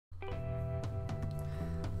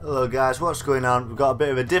Hello guys, what's going on? We've got a bit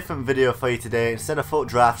of a different video for you today. Instead of foot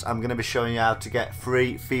drafts, I'm going to be showing you how to get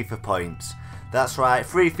free FIFA points. That's right,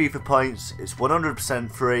 free FIFA points. It's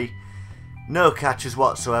 100% free, no catches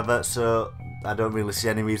whatsoever, so I don't really see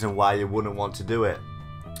any reason why you wouldn't want to do it.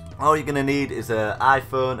 All you're going to need is an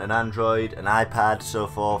iPhone, an Android, an iPad, so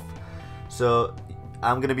forth. So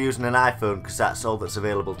I'm going to be using an iPhone because that's all that's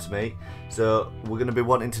available to me. So we're going to be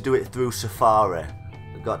wanting to do it through Safari.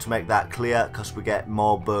 We've got to make that clear because we get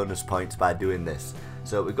more bonus points by doing this.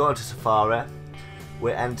 So we go into Safari,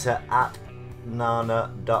 we enter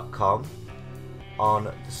appnana.com on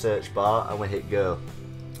the search bar and we hit go.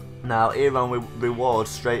 Now here on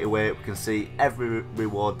rewards, straight away we can see every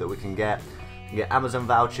reward that we can get. We can get Amazon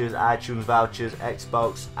vouchers, iTunes vouchers,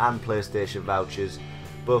 Xbox and PlayStation vouchers,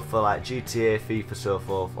 both for like GTA, FIFA, so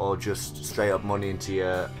forth, or just straight up money into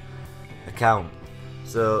your account.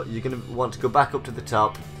 So you're going to want to go back up to the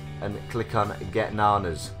top and click on Get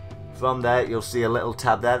Nanas. From there you'll see a little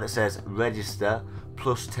tab there that says Register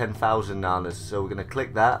plus 10,000 Nanas. So we're going to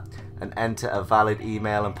click that and enter a valid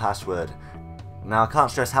email and password. Now I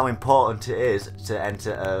can't stress how important it is to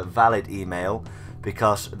enter a valid email,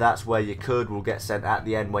 because that's where your code will get sent at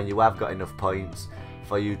the end when you have got enough points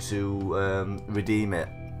for you to redeem it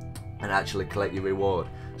and actually collect your reward.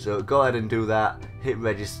 So go ahead and do that, hit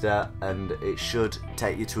register, and it should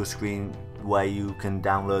take you to a screen where you can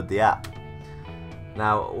download the app.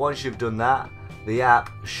 Now once you've done that, the app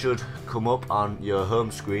should come up on your home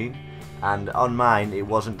screen, and on mine it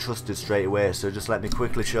wasn't trusted straight away, so just let me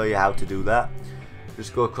quickly show you how to do that.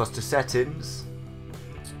 Just go across to settings,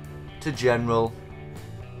 to general,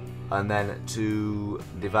 and then to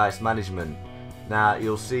device management. Now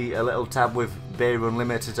you'll see a little tab with Beer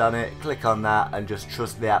Unlimited on it. Click on that and just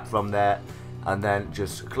trust the app from there, and then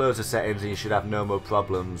just close the settings and you should have no more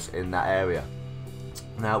problems in that area.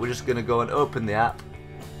 Now we're just going to go and open the app,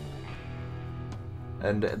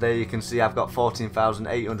 and there you can see I've got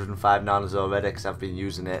 14,805 nanas already because I've been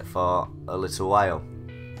using it for a little while.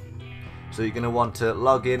 So you're going to want to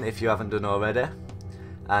log in if you haven't done already,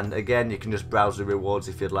 and again you can just browse the rewards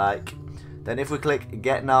if you'd like. Then if we click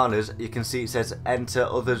Get Nanas, you can see it says Enter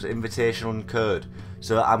Others Invitation Code.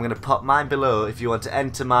 So I'm going to pop mine below. If you want to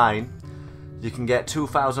enter mine, you can get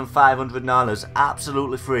 2,500 nanas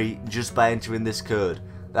absolutely free just by entering this code.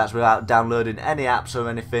 That's without downloading any apps or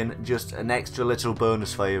anything, just an extra little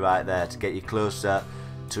bonus for you right there to get you closer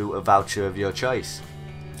to a voucher of your choice.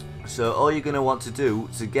 So all you're going to want to do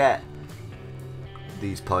to get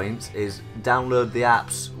these points is download the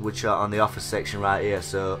apps which are on the offers section right here.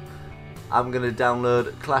 So I'm going to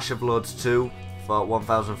download Clash of Lords 2 for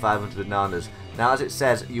 1,500 nanas. Now as it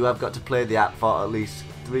says, you have got to play the app for at least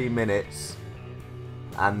 3 minutes,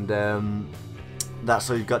 and that's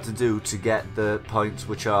all you've got to do to get the points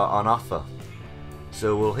which are on offer.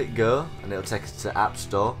 So we'll hit go and it'll take us to App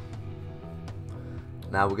Store.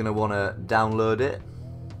 Now we're going to want to download it.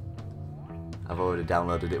 I've already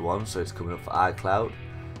downloaded it once, so it's coming up for iCloud.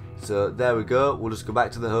 So there we go. We'll just go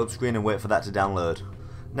back to the home screen and wait for that to download.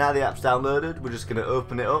 Now the app's downloaded, we're just going to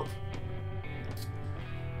open it up,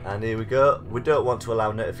 and here we go. We don't want to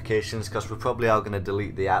allow notifications because we probably are going to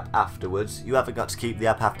delete the app afterwards. You haven't got to keep the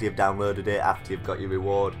app after you've downloaded it, after you've got your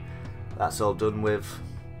reward. That's all done with.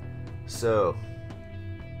 So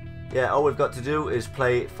yeah, all we've got to do is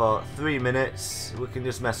play it for 3 minutes. We can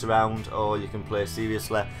just mess around, or you can play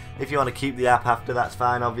seriously. If you want to keep the app after, that's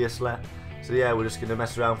fine obviously. So yeah, we're just going to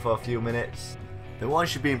mess around for a few minutes. Then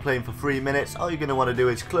once you've been playing for 3 minutes, all you're going to want to do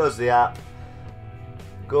is close the app,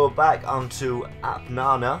 go back onto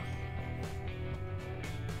appnana,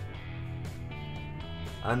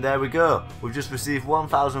 and there we go. We've just received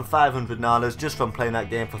 1,500 nanas just from playing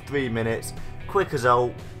that game for 3 minutes, quick as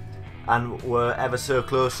all, and we're ever so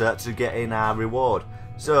closer to getting our reward.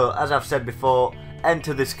 So as I've said before,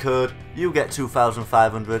 enter this code, you get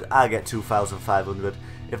 2,500, I get 2,500.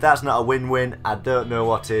 If that's not a win-win, I don't know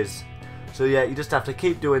what is. So yeah, you just have to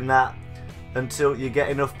keep doing that until you get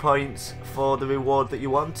enough points for the reward that you're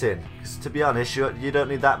wanting. Because to be honest, you don't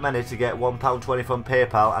need that many to get £1.20 from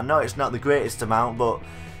PayPal. I know it's not the greatest amount, but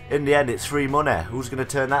in the end it's free money. Who's going to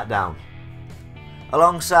turn that down?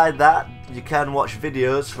 Alongside that, you can watch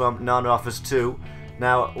videos from Nana Offers 2.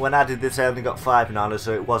 Now when I did this I only got 5 nanas,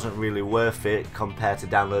 so it wasn't really worth it compared to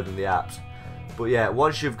downloading the apps. But yeah,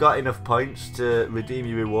 once you've got enough points to redeem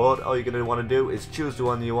your reward, all you're going to want to do is choose the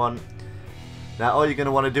one you want. Now all you're going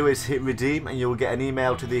to want to do is hit redeem, and you'll get an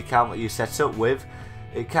email to the account that you set up with.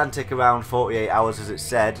 It can take around 48 hours as it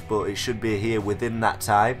said, but it should be here within that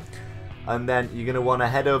time. And then you're going to want to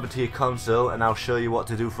head over to your console and I'll show you what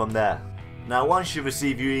to do from there. Now once you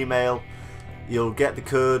receive your email, you'll get the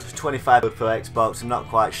code 25 for Xbox. I'm not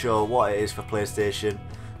quite sure what it is for PlayStation,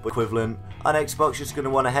 but equivalent. On Xbox, you're just going to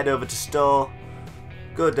want to head over to Store,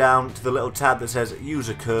 go down to the little tab that says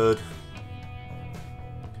User Code.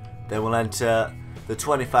 Then we'll enter the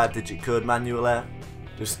 25-digit code manually.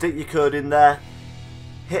 Just stick your code in there,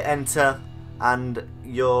 hit enter, and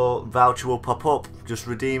your voucher will pop up. Just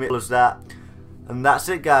redeem it as that. And that's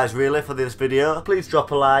it, guys, really, for this video. Please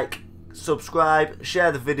drop a like, subscribe,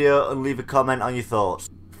 share the video, and leave a comment on your thoughts.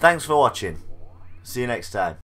 Thanks for watching. See you next time.